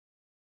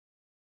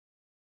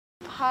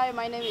Hi,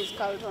 my name is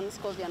Carlton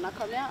Scovia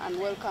Nakamia and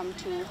welcome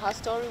to Her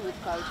Story with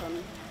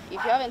Carlton.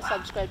 If you haven't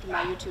subscribed to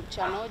my YouTube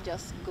channel,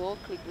 just go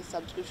click the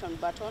subscription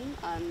button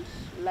and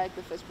like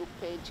the Facebook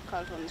page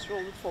Carlton's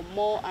Room for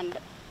more and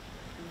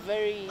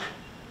very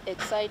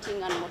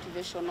exciting and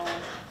motivational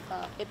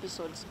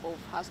episodes of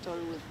Her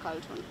Story with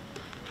Carlton.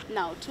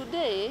 Now,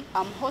 today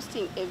I'm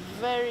hosting a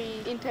very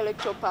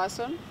intellectual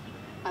person,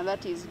 and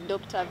that is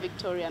Dr.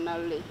 Victoria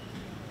Nalule.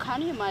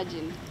 Can you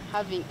imagine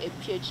having a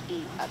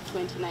PhD at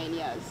 29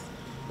 years?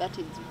 That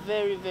is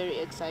very, very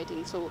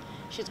exciting. So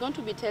she's going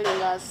to be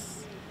telling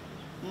us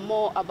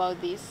more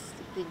about this,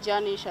 the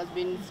journey she has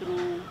been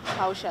through,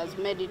 how she has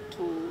made it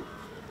to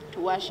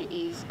where she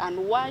is,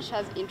 and why she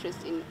has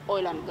interest in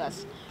oil and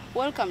gas.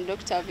 Welcome,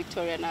 Dr.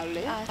 Victoria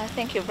Nalule.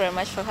 Thank you very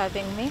much for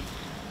having me.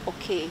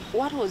 Okay,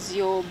 what was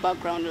your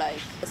background like?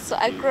 So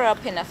I grew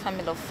up in a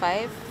family of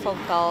four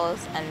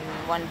girls and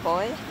one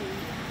boy.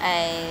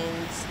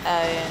 And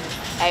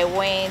I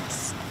went,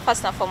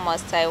 first and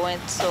foremost, I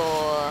went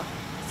to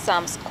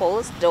some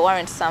schools. There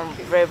weren't some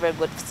very, very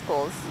good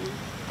schools.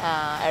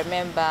 I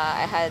remember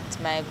I had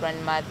my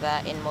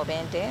grandmother in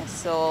Mobende,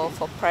 so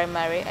for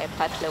primary I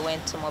partly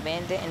went to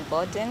Mobende in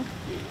boarding,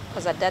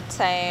 because at that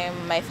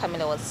time my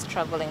family was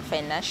struggling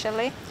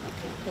financially.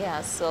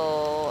 Yeah,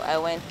 so I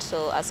went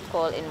to a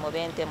school in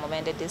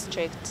Mobende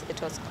district.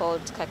 It was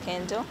called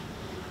Kakendo.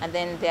 And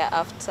then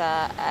thereafter,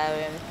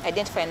 I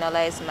didn't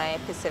finalize my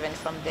P7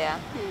 from there.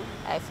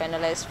 I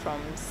finalized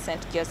from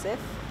St. Joseph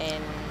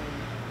in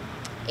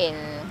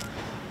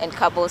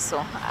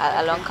Kaboso,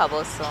 along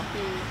Kaboso.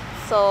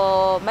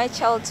 So my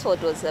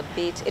childhood was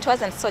it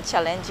wasn't so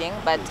challenging,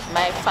 but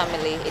my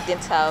family, they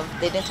didn't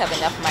have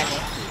enough money.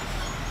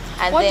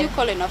 And what do you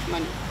call enough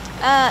money?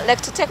 Like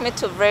to take me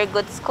to very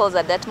good schools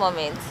at that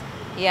moment.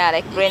 Yeah,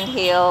 like Green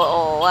Hill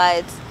or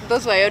what.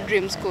 Those were your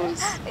dream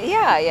schools?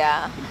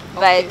 Yeah.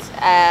 Okay.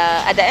 But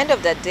at the end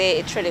of the day,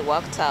 it really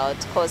worked out,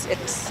 because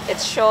it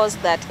shows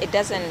that it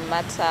doesn't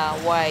matter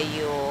where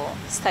you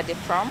study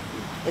from.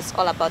 It's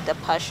all about the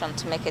passion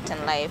to make it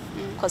in life.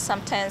 Because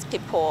sometimes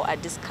people are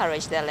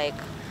discouraged. They're like,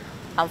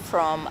 I'm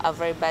from a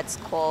very bad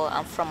school,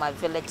 I'm from a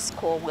village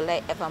school, will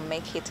I ever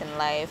make it in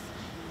life?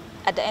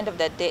 At the end of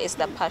the day, it's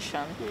the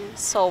passion.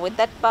 So with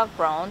that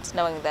background,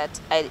 knowing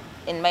that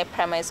in my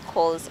primary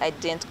schools, I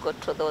didn't go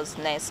to those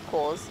nice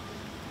schools,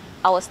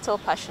 I was still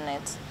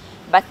passionate.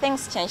 But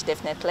things changed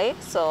definitely.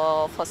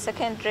 So for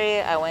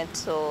secondary, I went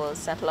to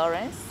St.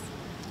 Lawrence.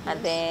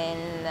 And then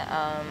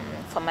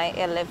for my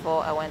A level,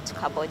 I went to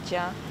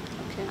Cambodia.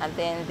 And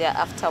then there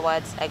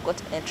afterwards, I got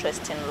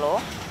interest in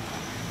law.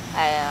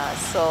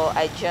 So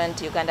I joined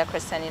Uganda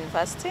Christian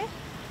University.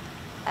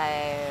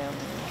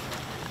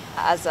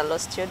 As a law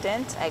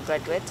student, I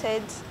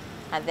graduated.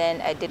 And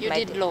then I did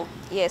did law?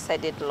 Yes, I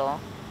did law.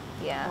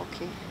 Yeah.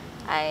 Okay.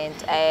 And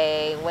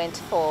I went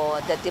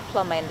for the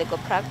diploma in legal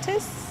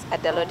practice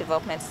at the Law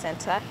Development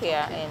Center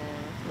here in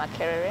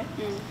Makerere.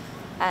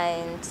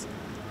 And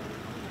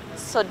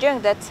so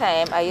during that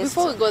time, I used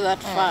Before we go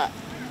that far,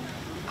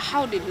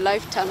 how did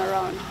life turn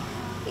around?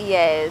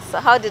 Yes, so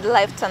how did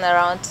life turn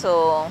around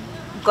to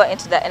go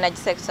into the energy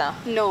sector?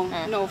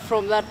 No,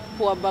 from that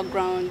poor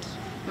background.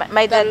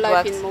 My dad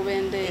life worked in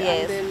Mobende,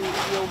 yes. And then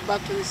you're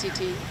back to the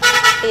city.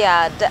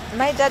 Yeah,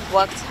 my dad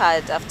worked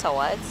hard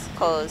afterwards,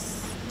 because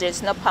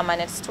there's no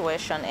permanent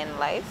situation in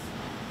life.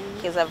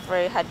 He's a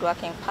very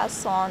hardworking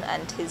person,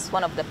 and he's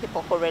one of the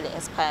people who really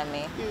inspire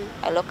me.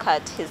 I look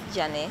at his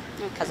journey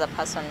as a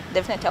person.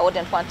 Definitely I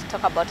wouldn't want to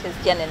talk about his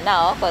journey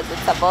now, because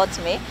it's about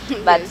me,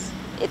 but yes.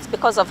 It's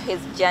because of his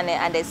journey,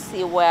 and I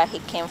see where he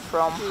came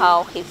from,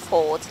 how he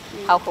fought,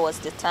 how he was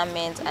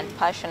determined and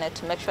passionate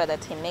to make sure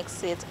that he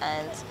makes it,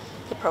 and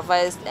he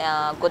provides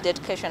good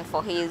education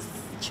for his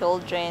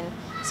children.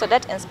 So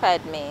that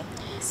inspired me.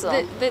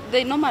 So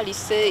they normally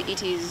say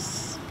it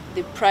is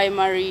the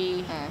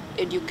primary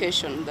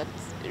education that's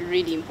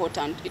really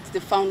important. It's the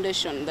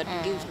foundation that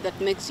that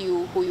makes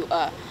you who you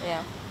are.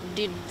 Yeah.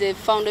 Did the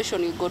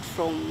foundation you got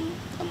from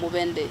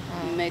Mobende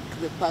make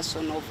the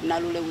person of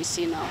Nalule we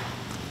see now?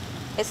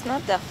 It's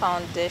not the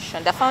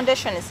foundation. The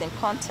foundation is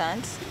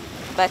important,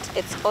 but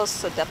it's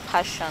also the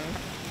passion.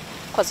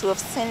 Because we've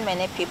seen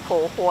many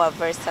people who are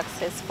very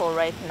successful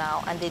right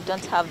now, and they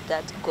don't have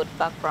that good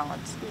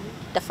background.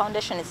 The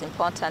foundation is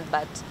important,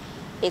 but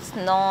it's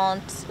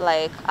not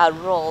like a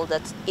rule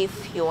that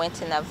if you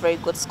went in a very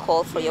good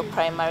school for your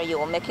primary, you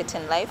will make it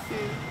in life.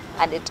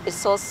 And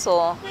it's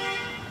also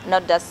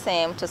not the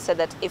same to say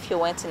that if you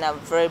went in a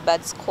very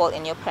bad school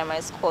in your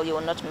primary school, you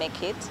will not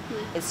make it.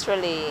 It's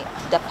really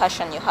the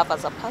passion you have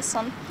as a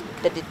person,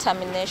 the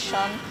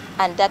determination,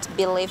 and that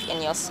belief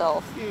in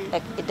yourself.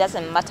 Like, it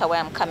doesn't matter where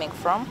I'm coming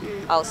from,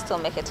 I'll still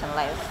make it in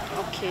life.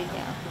 Okay.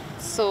 Yeah.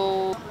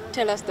 So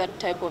tell us that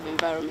type of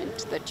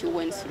environment that you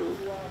went through.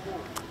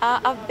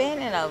 I've been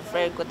in a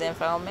very good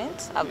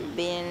environment. I've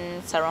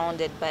been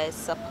surrounded by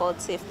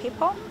supportive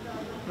people.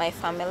 My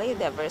family,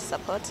 they're very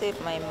supportive.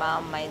 My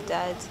mom, my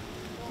dad,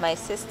 my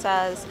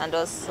sisters, and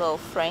also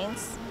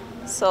friends.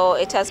 So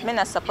it has been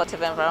a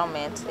supportive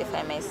environment, if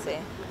I may say.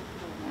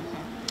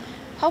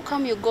 How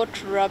come you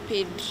got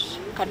rapid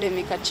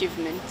academic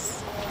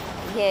achievements?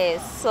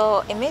 Yes,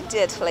 so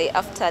immediately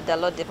after the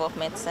Law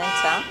Development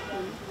Center,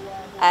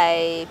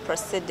 I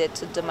proceeded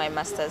to do my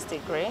master's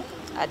degree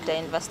at the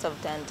University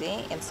of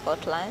Dundee in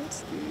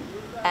Scotland.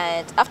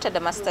 And after the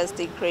master's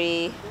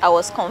degree, I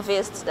was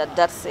convinced that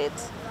that's it.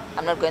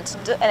 I'm not going to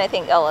do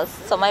anything else.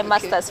 So my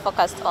master's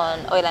focused on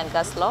oil and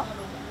gas law.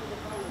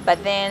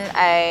 But then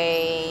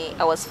I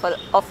was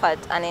offered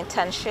an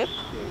internship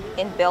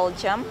in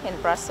Belgium,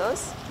 in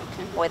Brussels,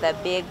 with a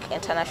big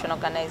international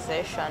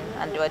organization,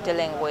 and they were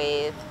dealing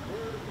with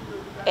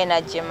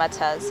energy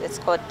matters. It's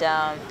called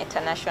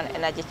International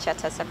Energy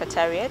Charter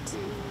Secretariat.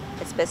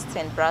 It's based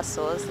in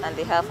Brussels, and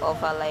they have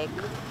over like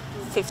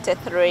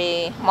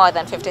more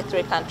than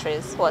 53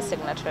 countries who are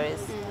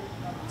signatories.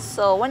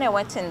 So when I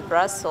went in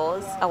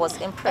Brussels, I was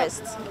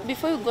impressed.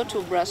 Before you go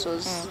to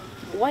Brussels,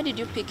 why did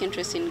you pick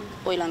interest in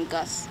oil and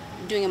gas,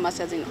 doing a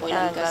master's in oil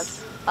and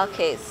gas?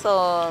 Okay,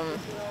 so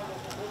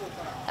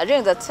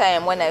during the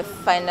time when I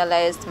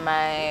finalized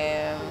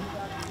my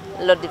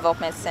Law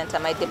Development Center,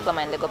 my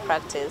diploma in legal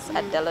practice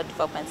at the Law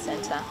Development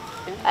Center,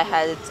 I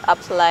had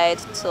applied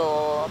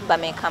to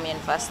Birmingham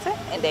University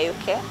in the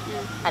UK,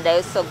 and I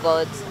also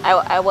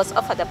I was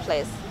offered a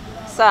place.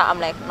 So I'm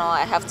like, no,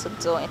 I have to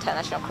do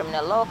international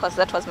criminal law because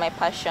that was my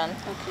passion.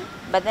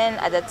 But then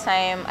at the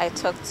time, I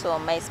talked to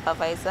my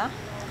supervisor.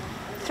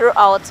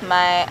 Throughout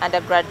my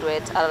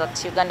undergraduate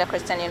at Uganda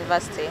Christian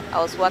University,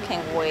 I was working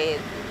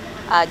with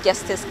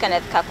Justice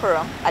Kenneth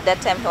Kakuro. At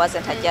that time, he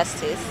wasn't a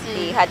justice.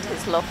 He had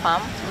his law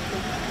firm.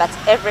 But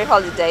every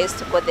holiday, I used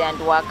to go there and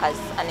work as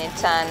an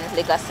intern,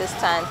 legal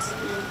assistant.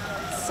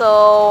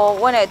 So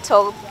when I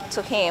talked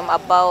to him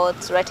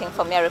about writing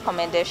for me a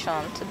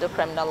recommendation to do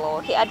criminal law,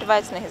 he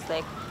advised me, he's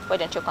like, why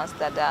don't you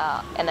consider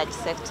the energy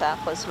sector?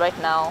 Because right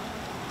now,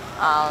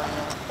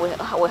 we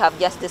have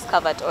just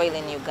discovered oil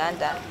in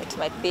Uganda. It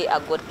might be a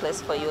good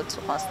place for you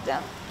to consider.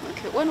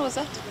 Okay, when was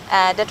that?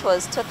 That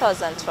was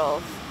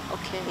 2012.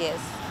 Okay. Yes.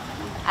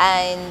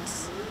 And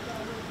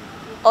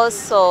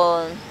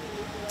also,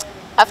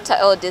 after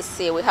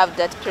LDC, we have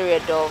that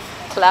period of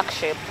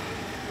clerkship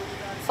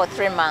for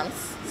 3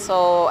 months.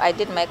 So I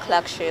did my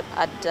clerkship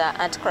at the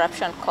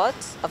Anti-Corruption Court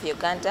of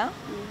Uganda.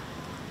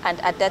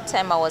 And at that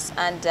time, I was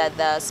under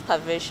the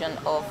supervision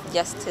of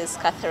Justice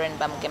Catherine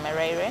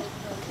Bamgemerere.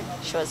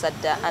 She was at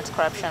the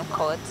Anti-Corruption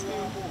Court.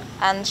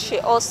 And she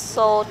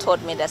also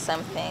told me the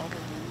same thing.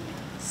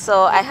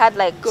 So I had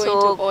like Go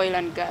into oil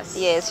and gas.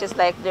 Yes, she's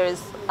like, there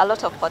is a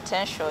lot of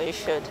potential. You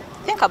should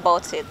think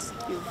about it.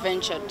 You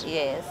ventured.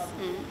 Yes.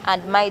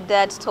 And my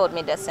dad told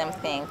me the same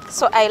thing.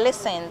 So I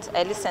listened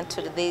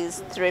to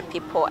these 3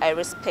 people I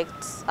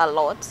respect a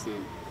lot.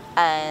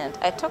 And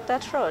I took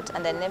that road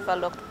and I never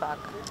looked back.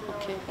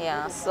 Okay.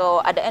 Yeah,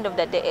 so at the end of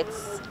the day,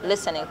 it's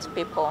listening to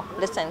people,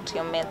 listening to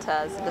your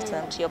mentors,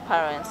 listening to your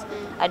parents,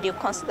 and you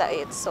consider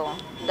it. So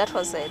that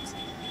was it.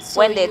 So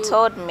when they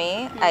told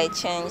me, I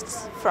changed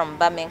from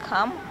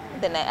Birmingham,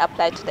 then I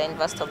applied to the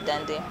University of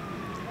Dundee.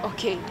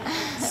 Okay.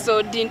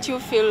 So didn't you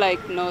feel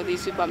like, no,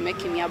 these people are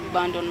making me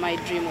abandon my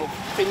dream of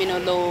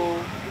criminal law,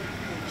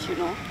 you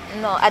know?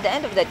 No, at the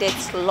end of the day,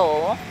 it's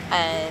law.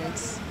 And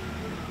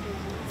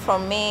for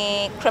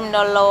me,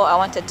 criminal law, I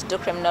wanted to do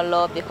criminal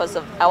law because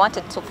I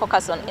wanted to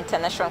focus on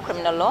international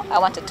criminal law. I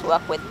wanted to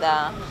work with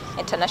the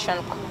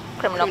International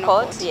Criminal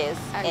Court, yes,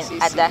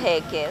 at The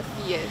Hague, yes.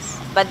 Yes.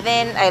 But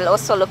then I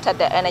also looked at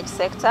the energy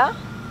sector.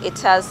 It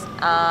has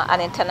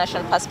an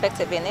international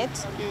perspective in it.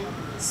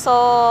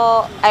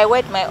 So I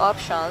weighed my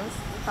options.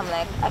 I'm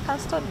like, I can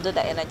still do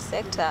the energy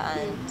sector,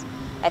 and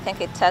I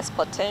think it has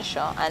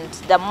potential. And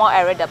the more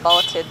I read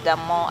about it, the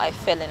more I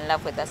fell in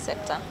love with the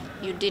sector.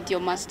 You did your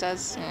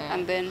master's,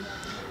 and then?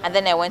 And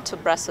then I went to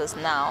Brussels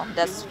now.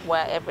 That's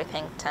where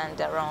everything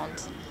turned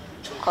around.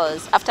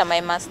 Because after my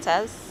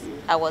master's,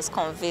 I was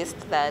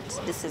convinced that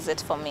this is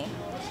it for me.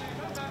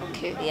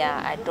 Okay.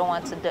 Yeah, I don't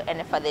want to do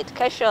any further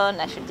education.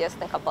 I should just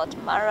think about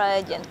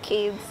marriage and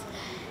kids.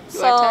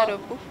 You are tired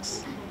of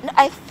books? No,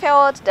 I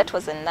felt that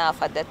was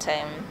enough at that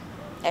time.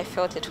 I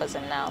felt it was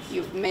enough.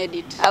 You've made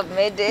it. I've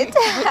made it.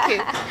 Okay.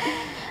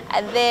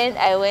 And then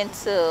I went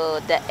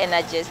to the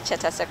Energy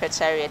Charter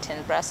Secretariat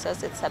in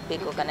Brussels. It's a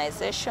big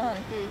organization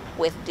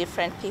with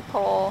different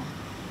people,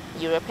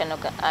 European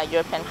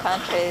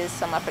countries,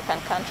 some African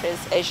countries,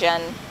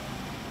 Asian.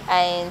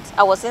 And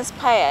I was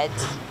inspired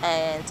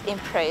and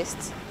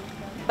impressed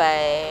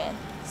by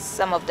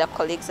some of the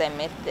colleagues I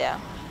met there,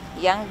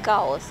 young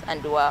girls,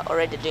 and who were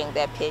already doing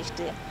their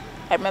PhD.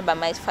 I remember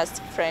my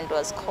first friend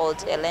was called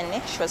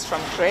Eleni. She was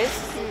from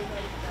Greece.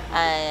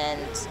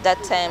 And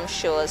that time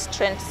she was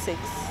 26.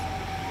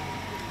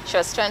 She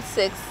was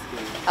 26,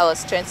 I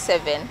was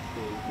 27,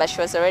 but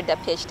she was already a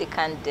PhD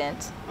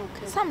candidate.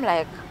 Okay. So I'm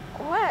like,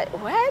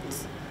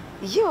 what?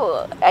 You,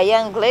 a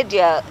young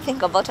lady,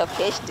 think about a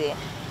PhD.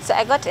 So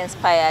I got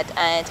inspired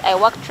and I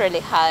worked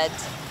really hard.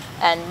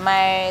 And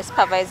my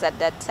supervisor at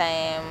that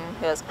time,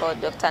 he was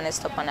called Dr.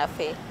 Nesto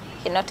Panafe.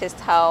 He noticed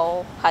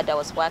how hard I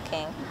was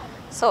working.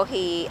 So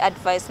he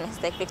advised me,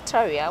 he's like,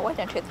 Victoria, why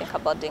don't you think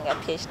about doing a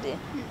PhD?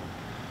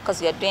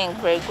 because you're doing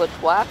very good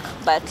work.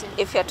 But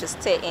if you're to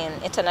stay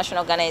in international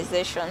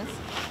organizations,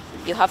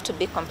 you have to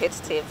be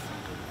competitive.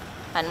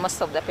 And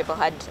most of the people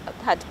had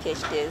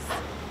PhDs.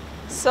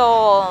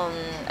 So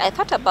I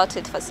thought about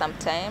it for some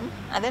time,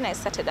 and then I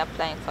started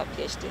applying for a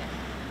PhD.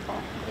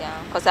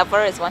 Yeah, because I've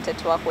always wanted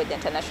to work with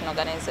international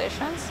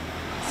organizations.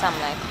 So I'm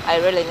like, I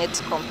really need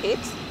to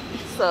compete.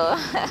 So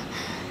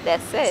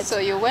that's it. So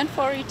you went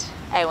for it?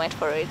 I went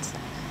for it.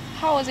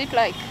 How was it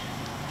like?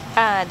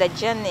 The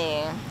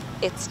journey,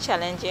 it's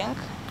challenging.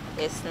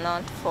 It's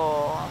not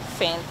for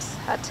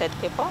faint-hearted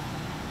people,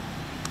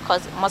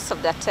 because most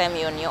of the time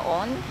you're on your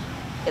own.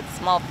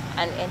 It's more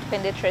an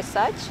independent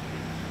research,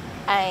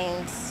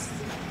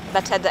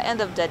 but at the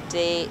end of the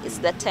day, it's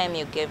the time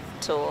you give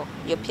to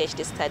your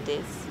PhD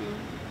studies.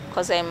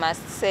 Because I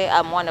must say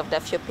I'm one of the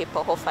few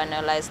people who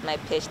finalized my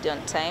PhD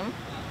on time.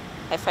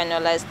 I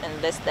finalized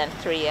in less than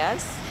 3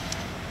 years.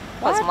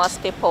 Because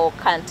most people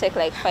can take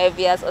like 5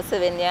 years or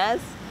 7 years.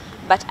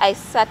 But I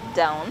sat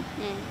down,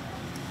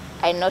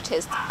 I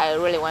noticed I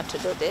really want to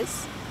do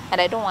this, and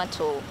I don't want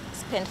to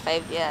spend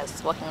 5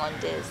 years working on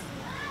this.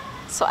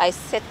 So I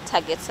set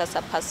targets as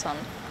a person.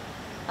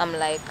 I'm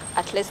like,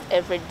 at least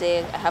every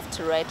day I have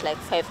to write like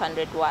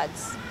 500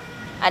 words.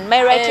 And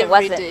my writing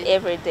wasn't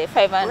every day,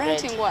 500.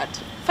 Writing what?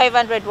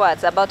 500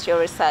 words about your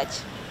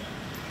research.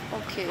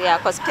 Okay. Yeah,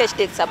 because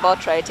PhD is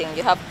about writing.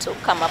 You have to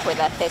come up with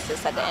a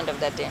thesis at the end of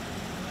the day.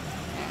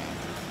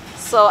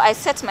 So I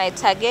set my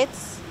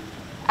targets.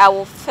 I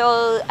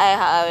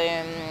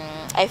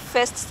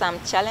faced some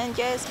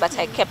challenges, but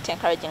I kept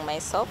encouraging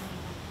myself.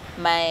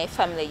 My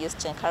family used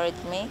to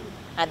encourage me,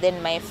 and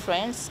then my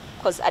friends,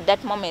 because at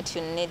that moment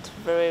you need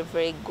very,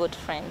 very good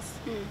friends,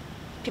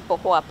 people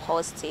who are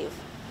positive.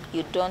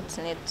 You don't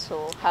need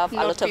to have a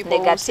lot of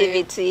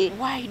negativity. Say,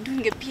 why are you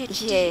doing a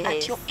PhD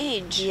at your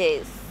age?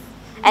 Yes.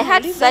 I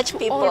had such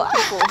people. I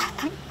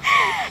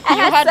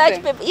had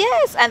such people.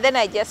 Yes, and then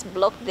I just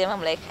blocked them.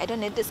 I'm like, I don't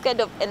need this kind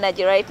of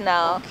energy right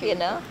now, you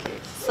know. Okay.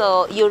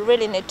 So you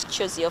really need to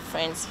choose your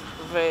friends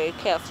very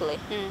carefully,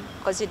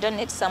 because you don't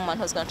need someone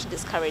who's going to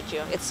discourage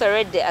you. It's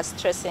already a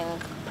stressing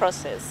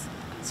process,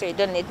 so you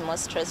don't need more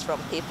stress from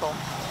people.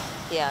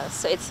 Yeah,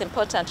 so it's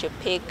important you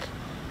pick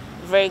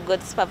very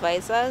good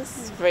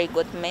supervisors, very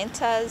good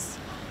mentors,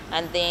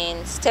 and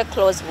then stay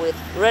close with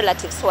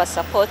relatives who are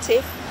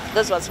supportive.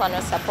 Those ones who are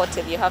not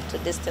supportive, you have to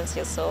distance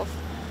yourself.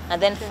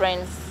 And then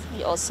friends,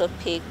 you also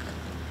pick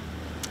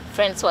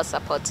friends who are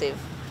supportive.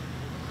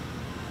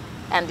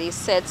 And you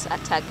set a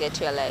target,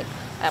 you're like,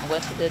 I'm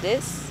going to do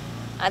this.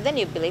 And then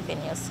you believe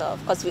in yourself,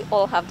 because we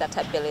all have that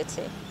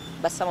ability.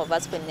 But some of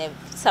us,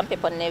 some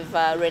people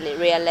never really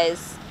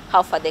realize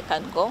how far they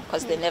can go,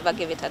 because they never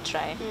give it a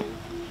try.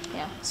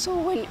 Yeah. So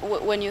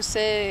when you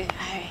say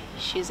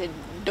she's a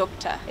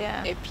doctor,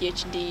 a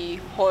PhD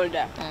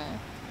holder,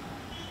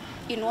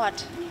 in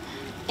what?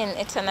 In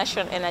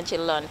international energy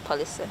law and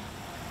policy.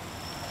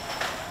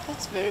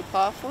 That's very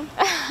powerful.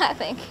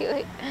 Thank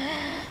you.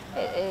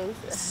 It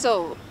is.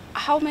 So,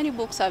 how many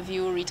books have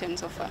you written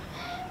so far?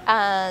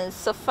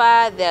 So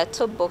far, there are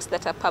 2 books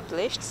that are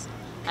published,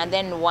 and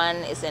then 1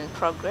 is in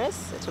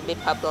progress. It will be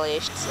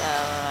published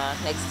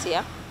next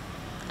year,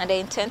 and I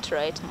intend to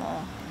write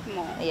more.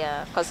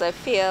 Yeah, because I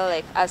feel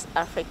like as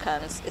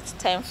Africans, it's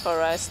time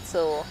for us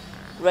to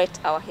write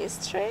our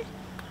history.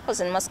 Because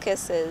in most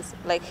cases,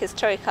 like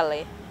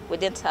historically, we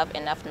didn't have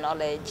enough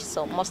knowledge,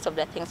 so most of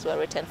the things were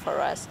written for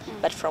us,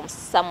 but from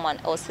someone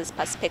else's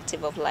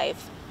perspective of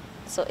life.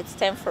 So it's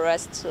time for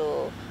us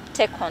to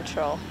take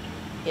control,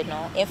 you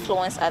know,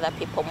 influence other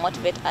people,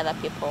 motivate other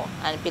people,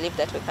 and believe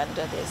that we can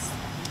do this.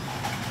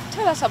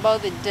 Tell us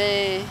about the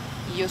day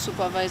your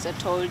supervisor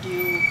told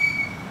you,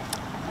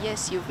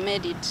 yes, you've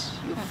made it,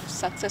 you've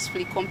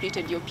successfully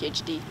completed your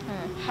PhD.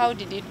 How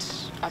did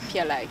it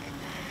appear like?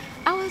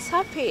 I was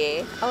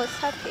happy.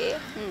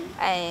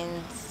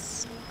 And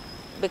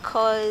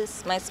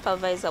because my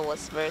supervisor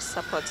was very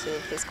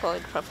supportive, he's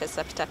called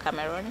Professor Peter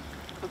Cameron.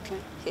 Okay.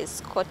 He's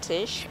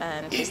Scottish,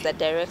 and he's the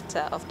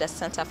director of the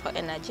Center for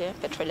Energy,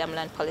 Petroleum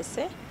Land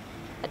Policy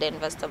at the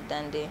University of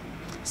Dundee.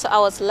 So I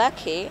was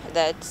lucky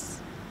that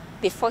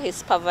before he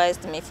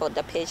supervised me for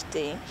the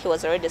PhD,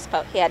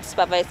 he had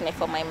supervised me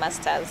for my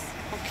master's.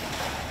 Okay.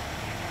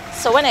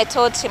 So when I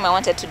told him I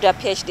wanted to do a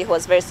PhD, he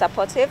was very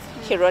supportive.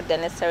 He wrote the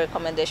necessary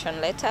recommendation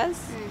letters.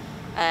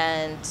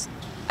 And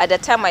at the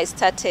time I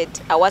started,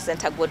 I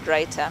wasn't a good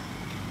writer.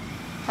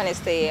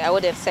 Honestly, I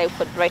wouldn't say I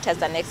could write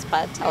as an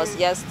expert. I was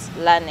just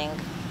learning.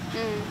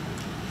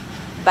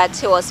 But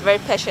he was very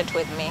patient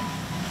with me.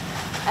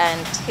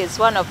 And he's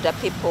one of the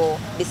people,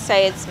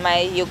 besides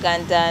my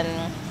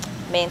Ugandan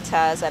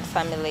mentors and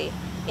family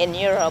in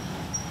Europe,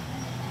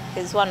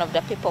 he's one of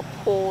the people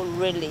who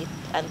really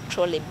and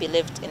truly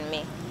believed in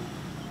me.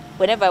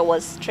 Whenever I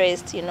was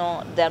stressed, you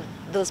know,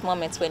 those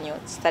moments when you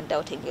start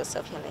doubting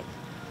yourself, you're like,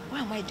 why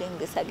am I doing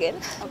this again?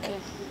 Okay.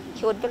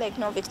 He would be like,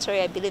 no,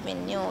 Victoria, I believe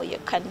in you. You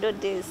can do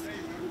this.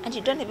 And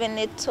you don't even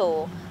need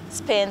to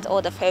spend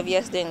all the 5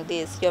 years doing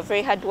this. You're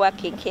very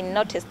hardworking. He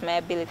noticed my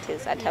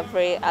abilities at a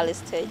very early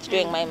stage.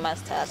 During my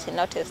master's, he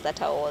noticed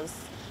that I was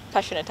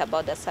passionate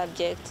about the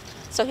subject.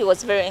 So he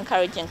was very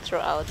encouraging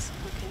throughout.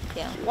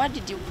 Okay. Yeah. What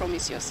did you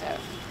promise yourself?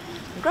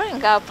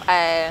 Growing up,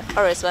 I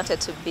always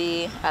wanted to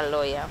be a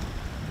lawyer.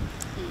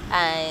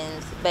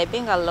 And by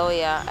being a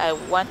lawyer, I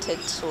wanted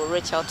to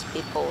reach out to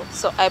people.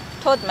 So I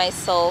told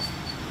myself,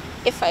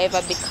 if I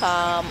ever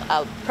become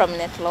a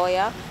prominent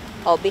lawyer,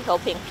 I'll be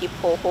helping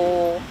people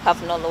who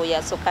have no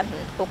lawyers,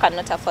 who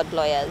cannot afford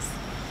lawyers.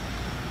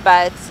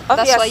 But obviously,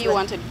 that's why you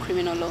wanted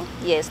criminal law?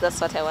 Yes,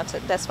 that's what I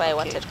wanted. That's why I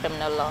wanted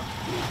criminal law.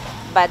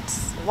 But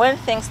when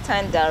things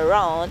turned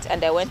around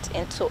and I went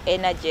into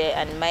energy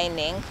and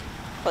mining,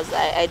 because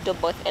I do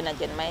both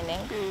energy and mining,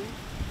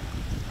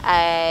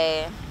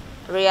 I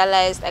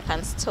realized I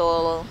can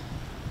still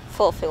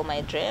fulfill my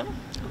dream.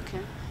 Okay.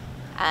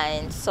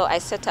 And so I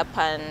set up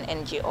an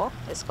NGO.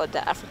 It's called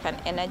the African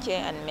Energy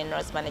and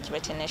Minerals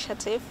Management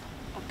Initiative.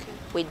 Okay.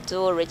 We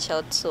do reach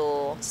out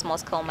to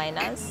small-scale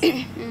miners.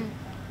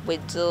 We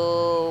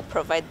do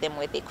provide them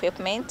with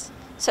equipment.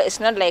 So it's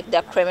not like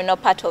the criminal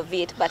part of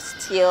it, but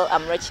still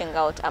I'm reaching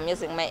out. I'm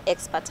using my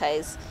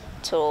expertise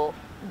to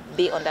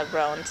be on the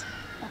ground.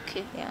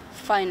 Okay. Yeah.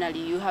 Finally,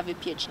 you have a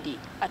PhD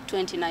at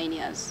 29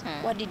 years.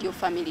 What did your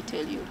family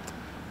tell you?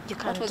 You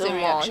can What was do the more.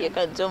 reaction? You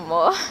can do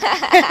more.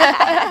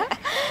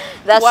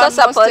 They're One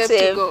so more step to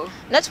supportive. go.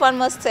 Not one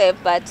more step,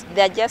 but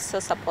they're just so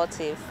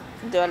supportive.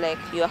 They're like,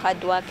 you're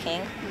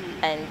hardworking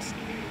and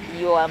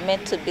you are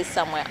meant to be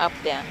somewhere up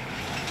there.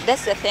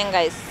 That's the thing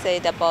I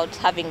said about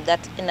having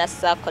that inner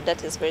circle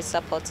that is very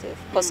supportive.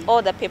 Because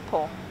all the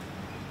people,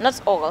 not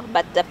all,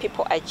 but the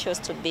people I chose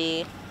to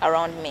be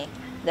around me,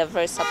 they're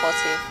very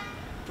supportive,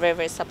 very,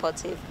 very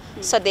supportive.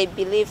 So they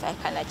believe I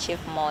can achieve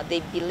more.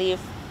 They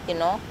believe, you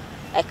know,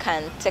 I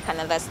can take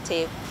another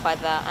step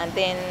further. And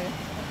then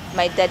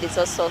my dad is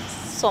also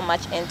so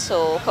much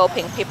into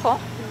helping people.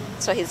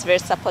 So he's very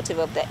supportive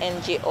of the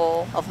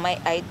NGO, of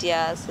my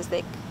ideas. He's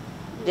like,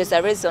 there's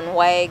a reason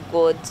why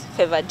God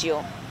favored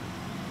you.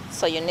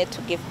 So you need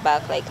to give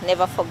back, like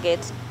never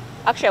forget.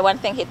 Actually, one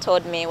thing he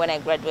told me when I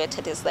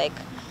graduated is like,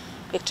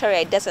 Victoria,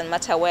 it doesn't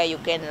matter where you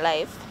go in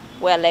life,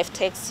 where life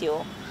takes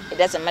you. It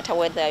doesn't matter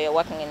whether you're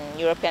working in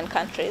European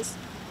countries.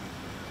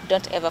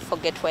 Don't ever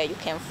forget where you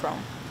came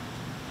from.